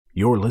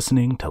You're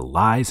listening to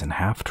Lies and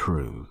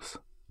Half-Truths,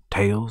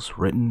 tales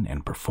written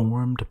and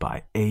performed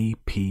by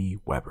A.P.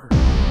 Weber.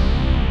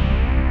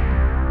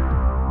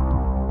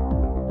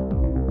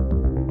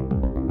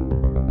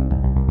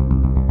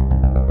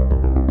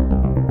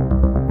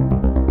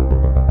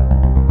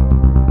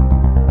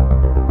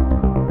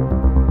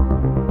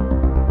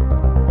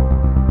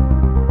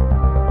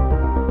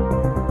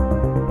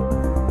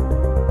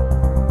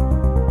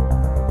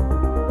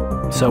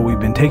 So we've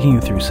been taking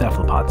you through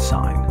Cephalopod's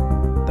Sign,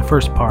 the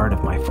first part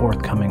of my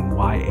forthcoming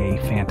YA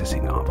fantasy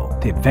novel,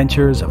 The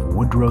Adventures of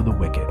Woodrow the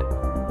Wicked.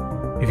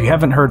 If you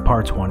haven't heard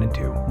parts 1 and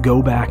 2,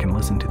 go back and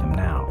listen to them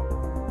now.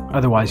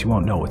 Otherwise, you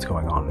won't know what's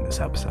going on in this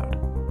episode.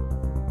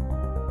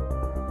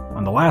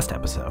 On the last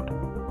episode,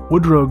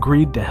 Woodrow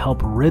agreed to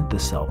help rid the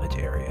selvage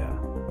area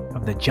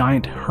of the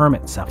giant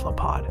hermit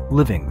cephalopod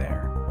living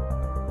there.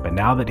 But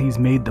now that he's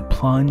made the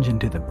plunge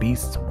into the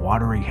beast's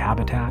watery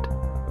habitat,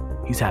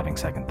 he's having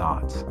second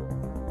thoughts.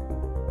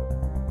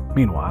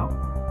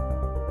 Meanwhile,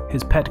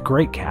 his pet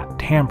great cat,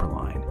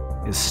 Tamberline,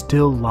 is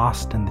still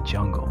lost in the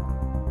jungle.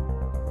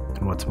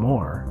 And what's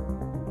more,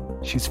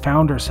 she's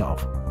found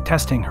herself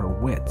testing her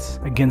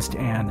wits against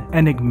an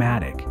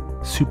enigmatic,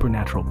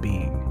 supernatural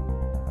being.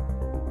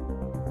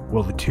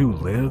 Will the two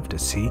live to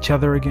see each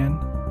other again?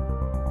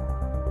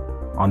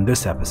 On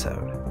this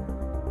episode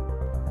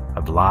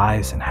of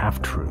Lies and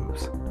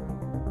Half-Truths,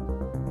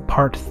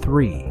 Part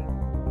 3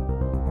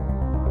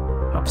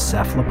 of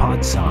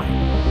Cephalopod's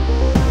Sign.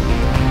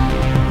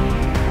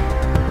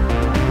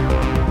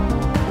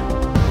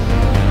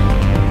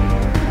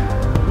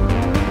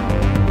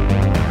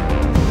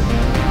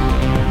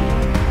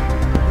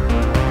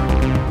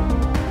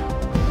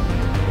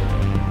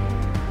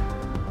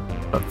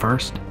 But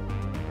first,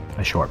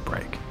 a short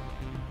break.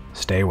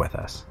 Stay with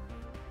us.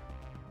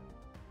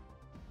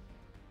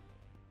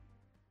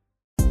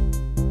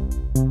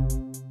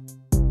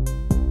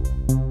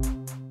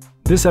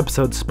 This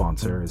episode's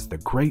sponsor is the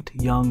great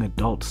young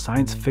adult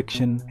science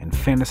fiction and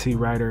fantasy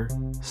writer,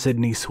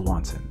 Sydney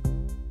Swanson.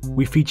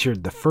 We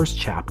featured the first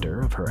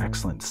chapter of her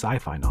excellent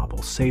sci-fi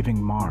novel,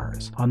 Saving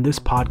Mars, on this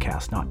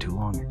podcast not too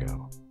long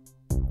ago.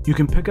 You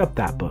can pick up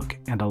that book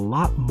and a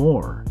lot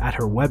more at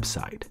her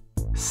website,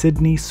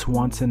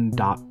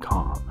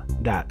 sydneyswanson.com.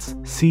 That's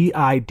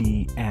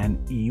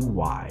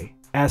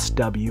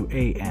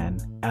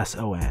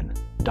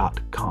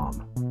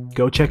CIDNEYSWANSON.com.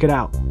 Go check it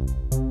out.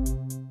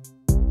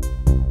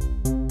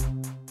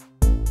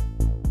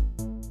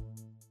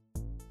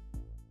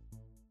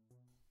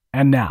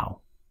 And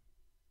now,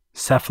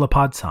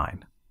 Cephalopod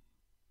Sign,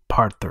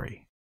 Part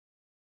 3.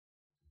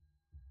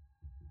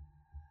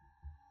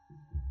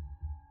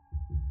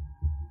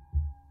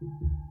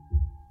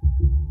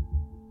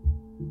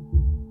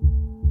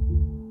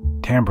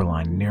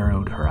 Tamberline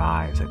narrowed her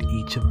eyes at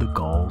each of the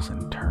gulls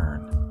in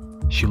turn.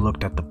 She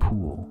looked at the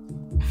pool.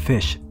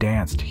 Fish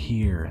danced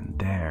here and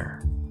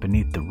there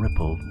beneath the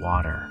rippled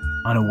water,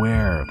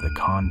 unaware of the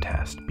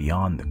contest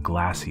beyond the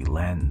glassy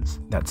lens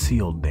that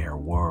sealed their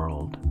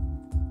world.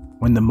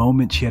 When the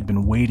moment she had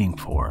been waiting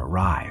for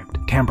arrived,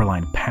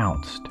 Tamberline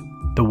pounced.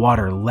 The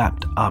water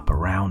leapt up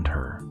around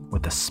her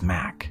with a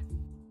smack.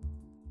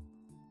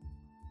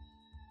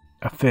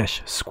 A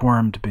fish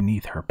squirmed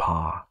beneath her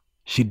paw.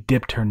 She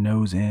dipped her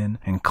nose in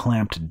and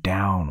clamped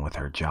down with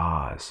her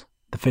jaws.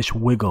 The fish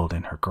wiggled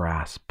in her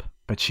grasp,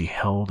 but she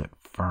held it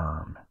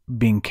firm,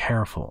 being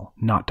careful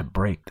not to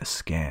break the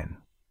skin.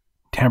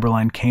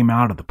 Tamberline came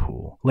out of the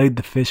pool, laid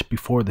the fish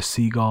before the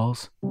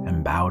seagulls,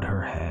 and bowed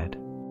her head.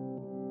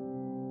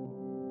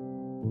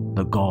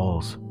 The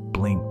gulls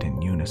blinked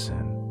in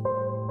unison.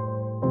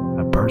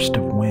 A burst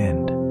of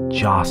wind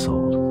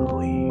jostled the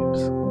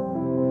leaves.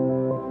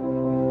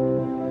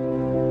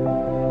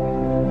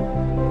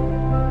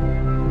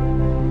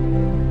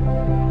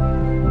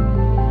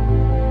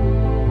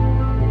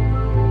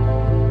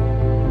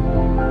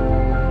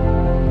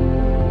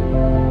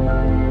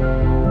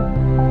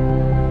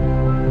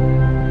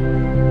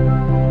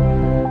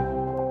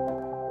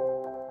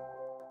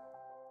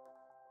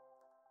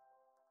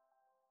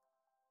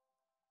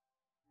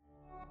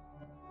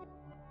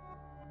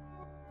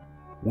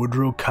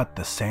 Woodrow cut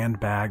the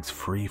sandbags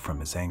free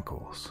from his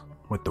ankles.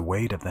 With the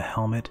weight of the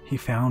helmet, he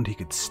found he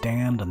could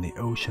stand on the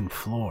ocean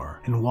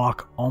floor and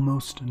walk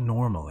almost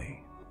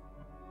normally.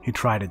 He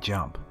tried a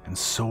jump and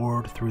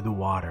soared through the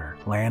water,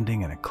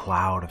 landing in a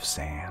cloud of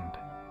sand.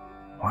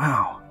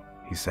 "Wow,"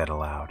 he said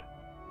aloud,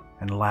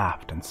 and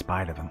laughed in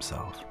spite of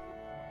himself.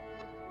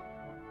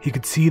 He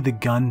could see the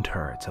gun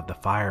turrets of the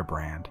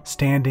firebrand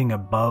standing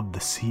above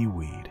the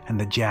seaweed and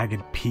the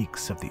jagged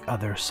peaks of the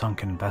other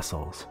sunken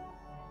vessels.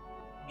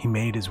 He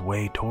made his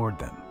way toward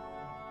them.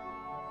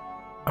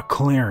 A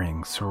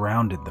clearing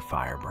surrounded the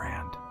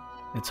firebrand.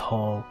 Its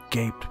hull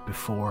gaped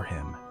before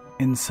him.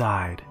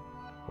 Inside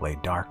lay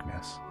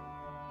darkness.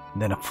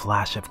 Then a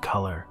flash of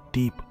color,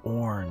 deep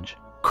orange,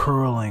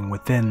 curling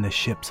within the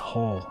ship's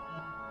hull.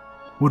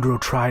 Woodrow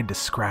tried to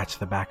scratch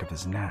the back of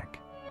his neck,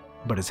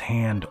 but his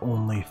hand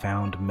only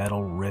found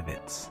metal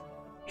rivets.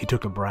 He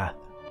took a breath,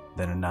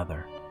 then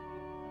another.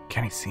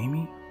 "Can he see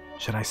me?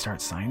 Should I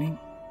start signing?"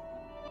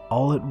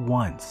 All at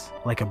once,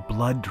 like a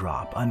blood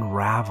drop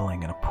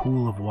unraveling in a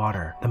pool of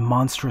water, the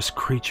monstrous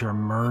creature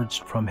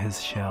emerged from his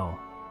shell.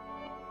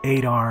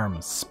 8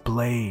 arms,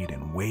 splayed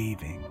and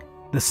waving.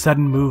 The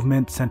sudden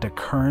movement sent a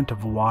current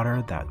of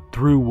water that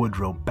threw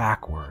Woodrow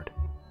backward.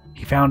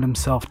 He found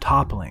himself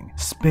toppling,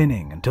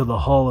 spinning until the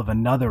hull of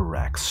another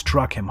wreck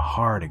struck him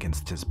hard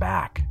against his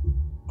back.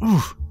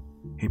 "Oof,"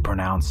 he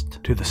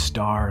pronounced to the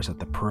stars at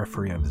the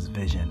periphery of his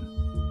vision.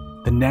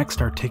 The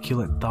next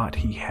articulate thought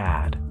he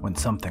had went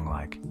something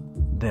like,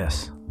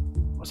 "This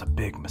was a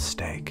big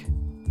mistake."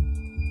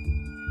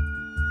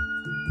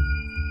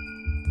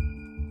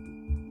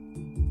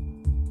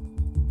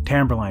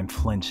 Tamberline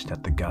flinched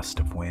at the gust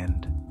of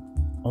wind,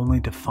 only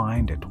to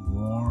find it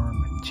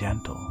warm and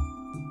gentle.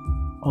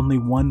 Only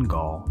one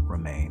gull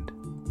remained.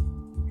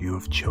 "You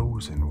have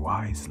chosen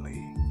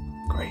wisely,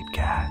 great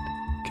cat,"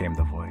 came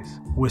the voice,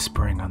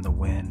 whispering on the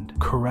wind,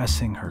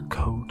 caressing her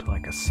coat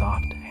like a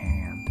soft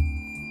hand.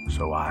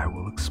 "So I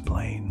will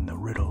explain the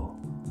riddle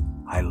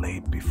I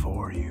laid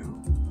before you.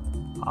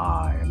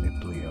 I am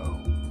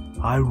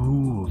Iplio. I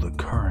rule the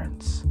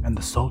currents and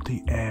the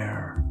salty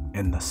air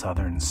in the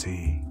southern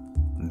sea.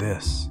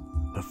 This,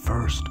 the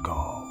first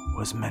gall,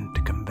 was meant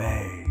to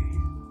convey.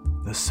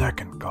 The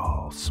second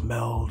gall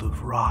smelled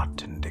of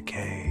rot and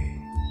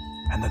decay,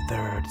 and the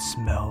third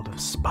smelled of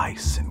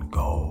spice and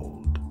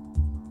gold.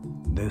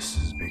 This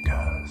is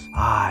because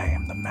I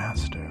am the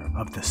master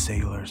of the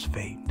sailor's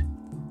fate.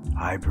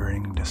 I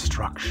bring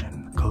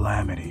destruction,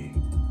 calamity,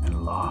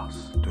 and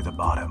loss to the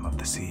bottom of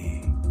the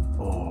sea.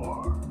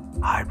 Or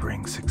I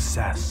bring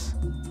success,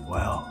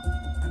 wealth,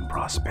 and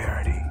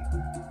prosperity.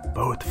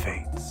 Both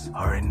fates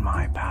are in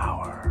my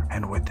power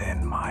and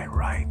within my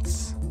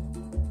rights."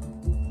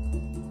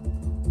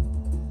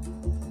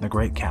 The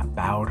great cat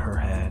bowed her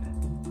head,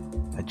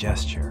 a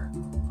gesture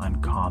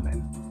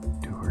uncommon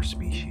to her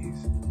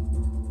species.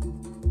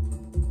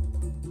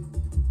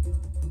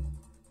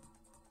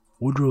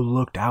 Woodrow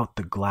looked out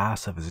the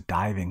glass of his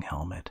diving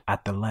helmet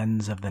at the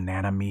lens of the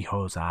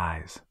Nanamiho's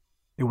eyes.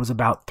 It was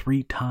about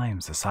 3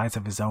 times the size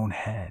of his own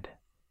head.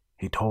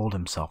 He told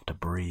himself to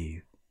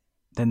breathe,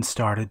 then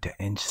started to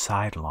inch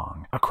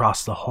sidelong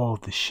across the hull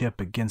of the ship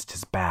against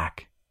his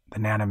back. The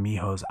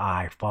Nanamiho's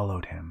eye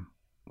followed him.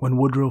 When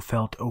Woodrow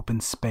felt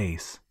open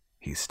space,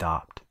 he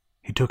stopped.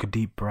 He took a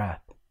deep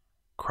breath,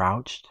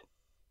 crouched,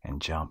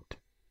 and jumped.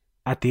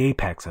 At the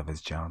apex of his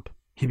jump,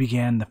 he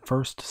began the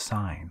first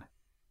sign: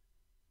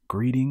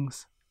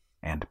 greetings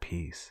and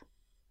peace.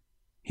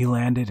 He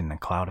landed in a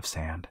cloud of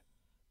sand.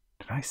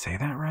 Did I say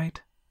that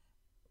right?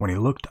 When he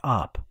looked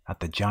up at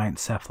the giant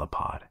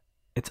cephalopod,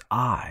 its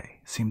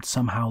eye seemed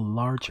somehow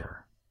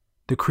larger.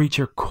 The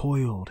creature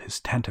coiled his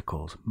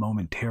tentacles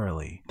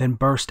momentarily, then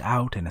burst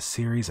out in a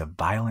series of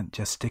violent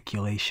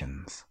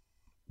gesticulations.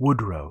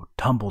 Woodrow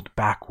tumbled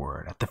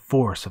backward at the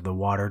force of the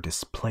water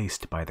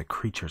displaced by the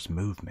creature's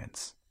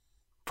movements.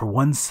 For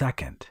 1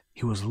 second,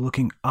 he was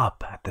looking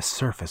up at the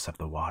surface of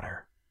the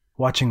water,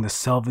 watching the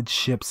salvaged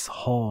ship's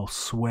hull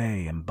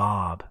sway and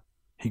bob.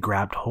 He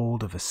grabbed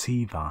hold of a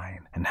sea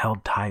vine and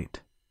held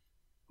tight.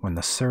 When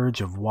the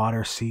surge of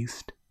water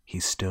ceased, he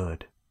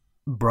stood,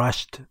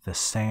 brushed the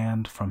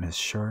sand from his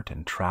shirt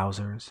and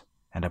trousers,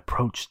 and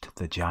approached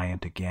the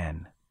giant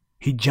again.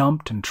 He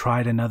jumped and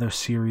tried another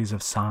series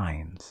of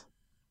signs.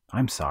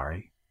 "I'm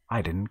sorry,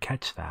 I didn't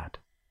catch that."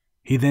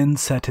 He then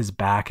set his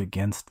back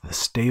against the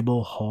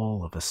stable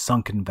hull of a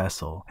sunken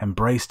vessel and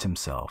braced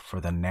himself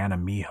for the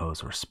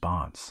Nanamiho's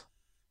response.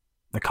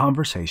 The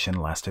conversation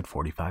lasted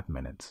 45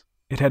 minutes.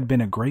 It had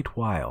been a great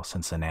while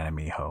since the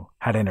Nanamiho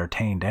had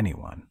entertained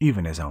anyone,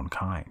 even his own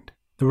kind.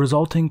 The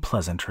resulting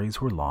pleasantries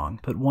were long,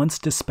 but once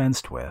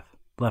dispensed with,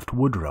 left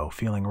Woodrow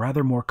feeling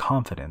rather more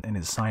confident in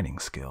his signing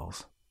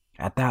skills.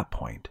 At that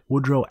point,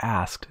 Woodrow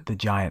asked the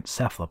giant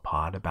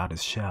cephalopod about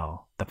his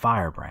shell, the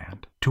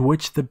firebrand, to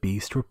which the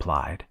beast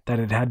replied that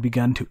it had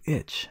begun to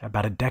itch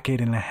about a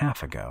decade and a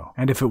half ago,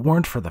 and if it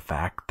weren't for the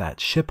fact that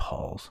ship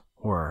hulls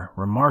were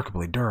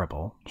remarkably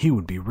durable, he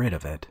would be rid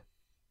of it.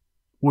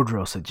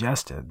 Woodrow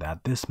suggested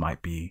that this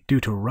might be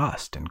due to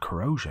rust and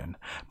corrosion.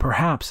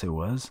 Perhaps it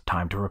was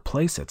time to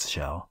replace its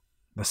shell.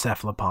 The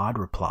cephalopod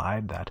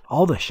replied that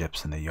all the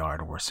ships in the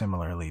yard were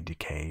similarly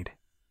decayed.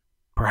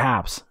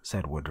 "Perhaps,"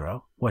 said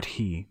Woodrow, "what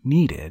he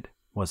needed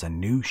was a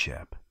new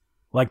ship."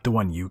 "Like the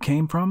one you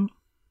came from?"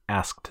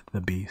 asked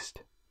the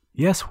beast.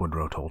 "Yes,"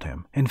 Woodrow told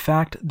him. "In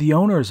fact, the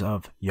owners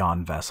of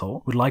yon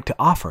vessel would like to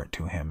offer it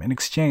to him in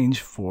exchange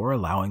for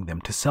allowing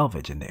them to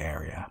salvage in the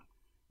area.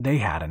 They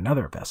had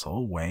another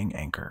vessel weighing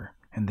anchor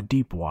in the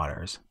deep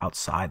waters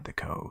outside the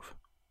cove."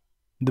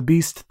 The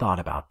beast thought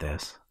about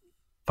this.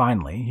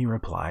 Finally, he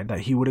replied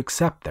that he would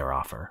accept their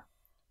offer.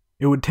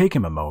 It would take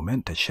him a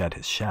moment to shed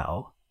his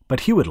shell,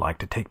 but he would like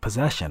to take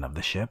possession of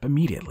the ship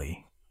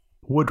immediately.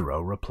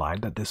 Woodrow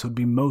replied that this would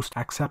be most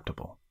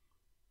acceptable.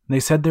 They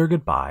said their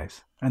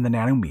goodbyes, and the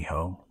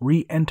Nanamiho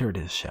re-entered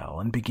his shell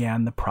and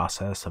began the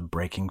process of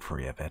breaking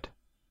free of it.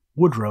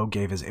 Woodrow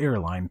gave his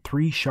airline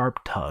 3 sharp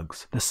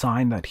tugs, the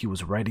sign that he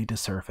was ready to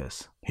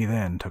surface. He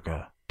then took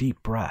a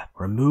deep breath,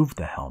 removed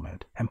the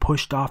helmet, and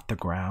pushed off the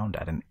ground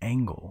at an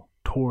angle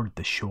toward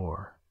the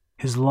shore.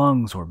 His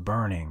lungs were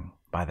burning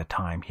by the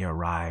time he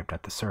arrived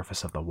at the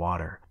surface of the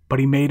water, but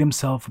he made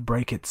himself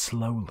break it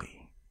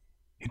slowly.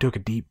 He took a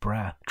deep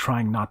breath,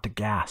 trying not to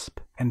gasp,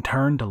 and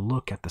turned to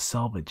look at the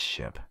salvage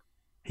ship.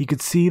 He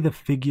could see the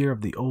figure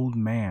of the old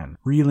man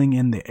reeling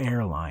in the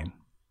airline.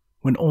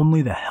 When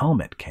only the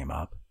helmet came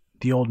up,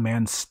 the old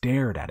man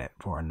stared at it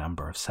for a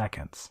number of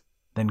seconds,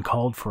 then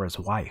called for his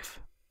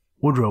wife.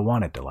 Woodrow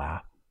wanted to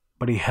laugh,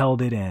 but he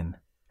held it in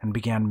and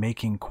began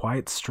making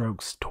quiet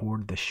strokes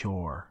toward the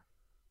shore.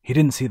 He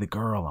didn't see the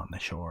girl on the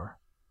shore,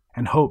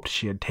 and hoped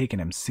she had taken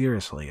him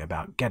seriously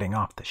about getting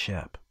off the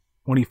ship.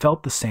 When he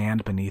felt the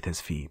sand beneath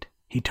his feet,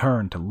 he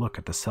turned to look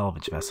at the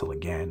salvage vessel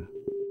again.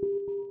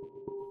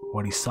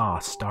 What he saw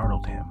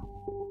startled him.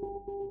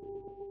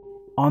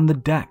 On the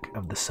deck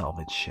of the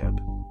salvage ship,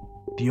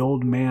 the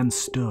old man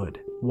stood,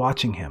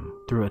 watching him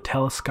through a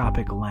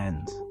telescopic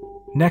lens.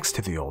 Next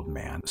to the old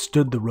man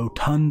stood the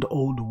rotund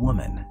old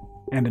woman,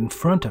 and in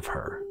front of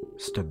her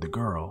stood the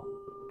girl.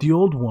 The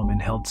old woman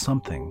held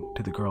something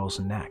to the girl's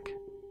neck,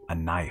 a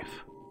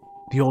knife.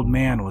 The old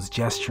man was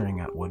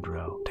gesturing at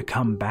Woodrow to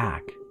come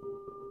back.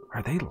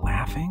 Are they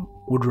laughing?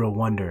 Woodrow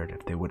wondered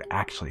if they would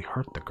actually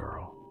hurt the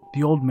girl.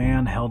 The old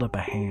man held up a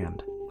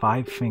hand,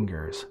 5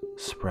 fingers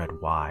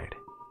spread wide.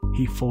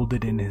 He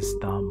folded in his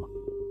thumb.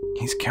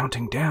 He's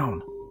counting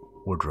down,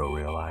 Woodrow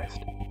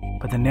realized.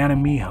 But the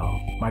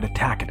Nanamiho might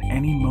attack at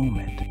any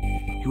moment.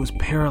 He was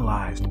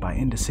paralyzed by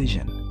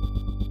indecision.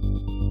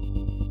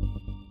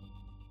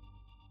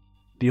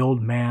 The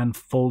old man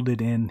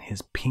folded in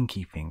his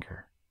pinky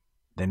finger,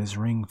 then his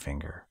ring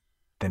finger,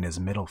 then his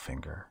middle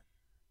finger.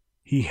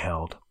 He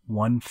held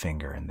one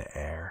finger in the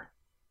air.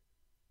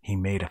 He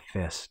made a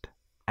fist.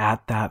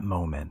 At that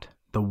moment,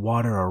 the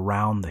water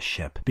around the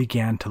ship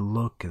began to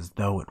look as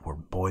though it were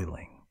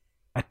boiling.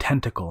 A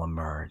tentacle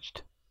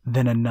emerged,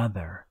 then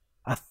another,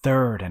 a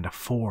third and a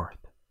fourth.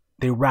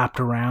 They wrapped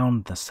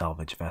around the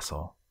salvage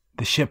vessel.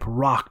 The ship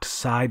rocked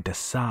side to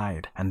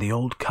side, and the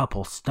old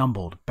couple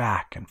stumbled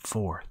back and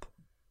forth.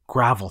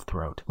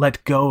 Gravelthroat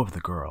let go of the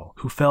girl,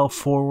 who fell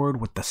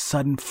forward with the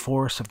sudden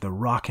force of the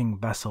rocking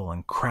vessel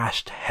and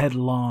crashed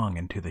headlong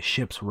into the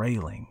ship's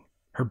railing.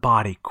 Her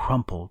body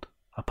crumpled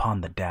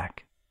upon the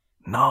deck.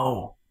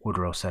 "No,"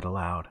 Woodrow said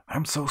aloud.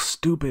 "I'm so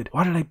stupid.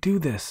 Why did I do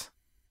this?"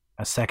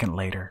 A second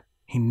later,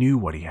 he knew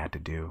what he had to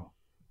do.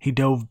 He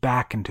dove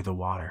back into the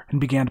water and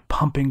began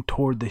pumping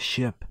toward the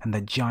ship and the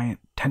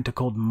giant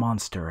tentacled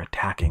monster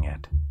attacking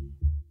it.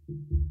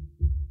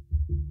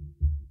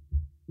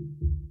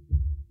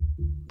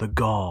 The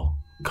gull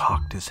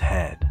cocked his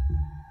head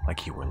like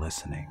he were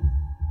listening.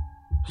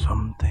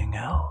 "Something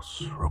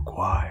else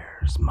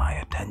requires my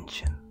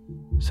attention,"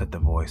 said the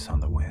voice on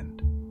the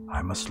wind.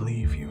 "I must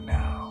leave you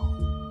now,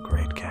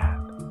 great cat,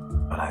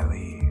 but I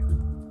leave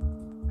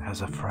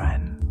as a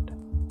friend."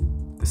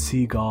 The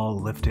seagull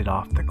lifted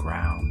off the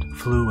ground,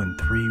 flew in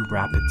 3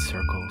 rapid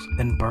circles,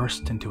 then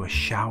burst into a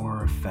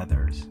shower of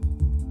feathers.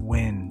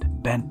 Wind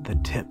bent the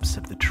tips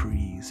of the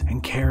trees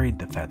and carried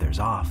the feathers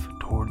off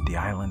toward the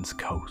island's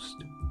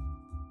coast.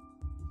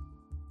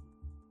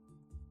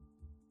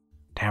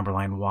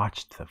 Tamberline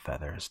watched the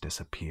feathers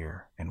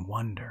disappear in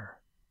wonder.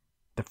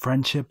 The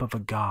friendship of a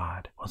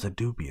god was a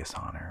dubious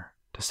honor,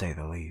 to say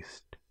the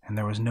least, and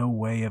there was no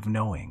way of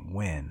knowing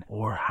when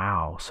or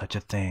how such a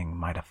thing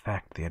might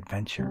affect the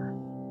adventure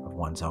of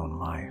one's own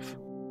life.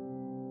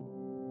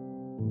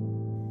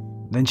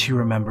 Then she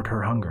remembered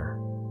her hunger.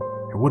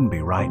 It wouldn't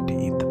be right to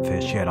eat the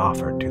fish she had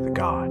offered to the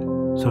god,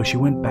 so she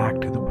went back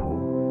to the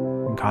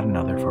pool and caught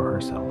another for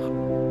herself.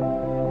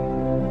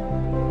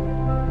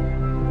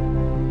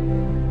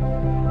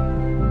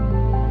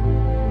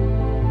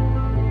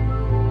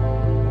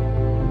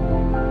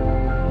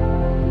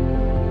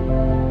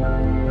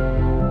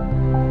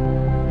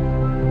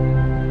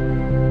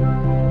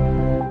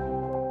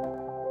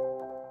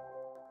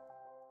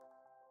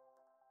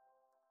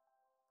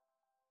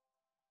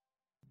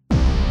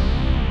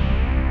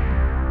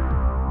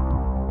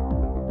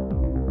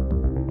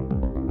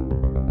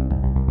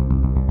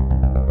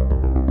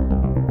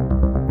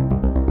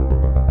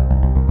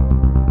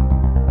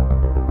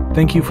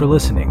 Thank you for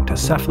listening to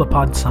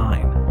Cephalopod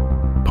Sign,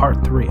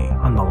 Part 3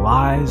 on the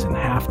Lies and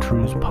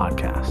Half-Truths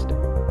podcast.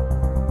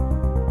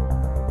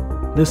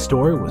 This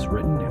story was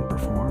written and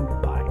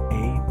performed by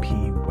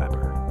A.P.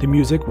 Weber. The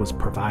music was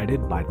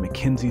provided by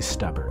Mackenzie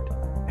Stubbard,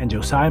 and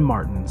Josiah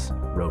Martins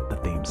wrote the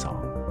theme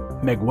song.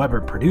 Meg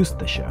Weber produced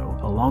the show,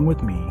 along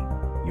with me,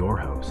 your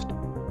host,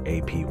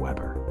 A.P.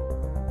 Weber.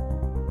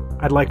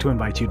 I'd like to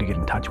invite you to get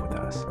in touch with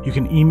us. You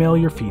can email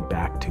your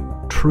feedback to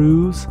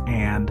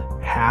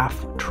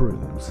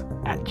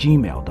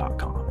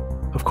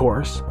truthsandhalftruths@gmail.com. Of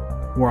course,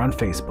 we're on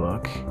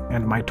Facebook,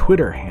 and my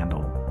Twitter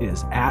handle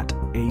is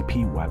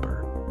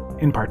 @APWeber.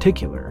 In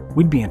particular,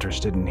 we'd be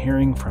interested in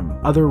hearing from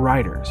other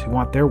writers who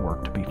want their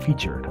work to be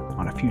featured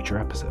on a future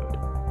episode.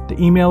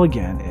 The email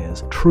again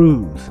is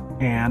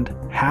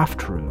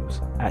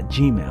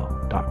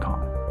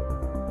truthsandhalftruths@gmail.com.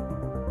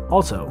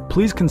 Also,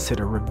 please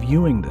consider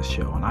reviewing this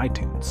show on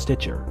iTunes,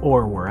 Stitcher,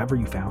 or wherever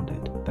you found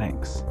it.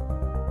 Thanks.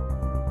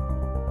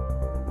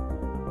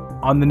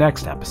 On the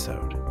next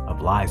episode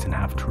of Lies and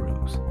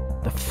Half-Truths,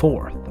 the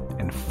fourth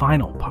and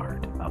final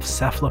part of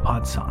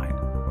Cephalopod Sign,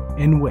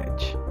 in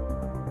which,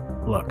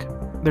 look,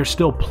 there's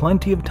still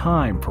plenty of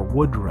time for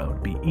Woodrow to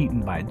be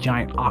eaten by a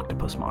giant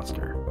octopus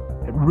monster.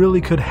 It really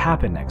could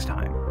happen next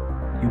time.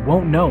 You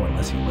won't know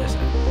unless you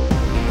listen.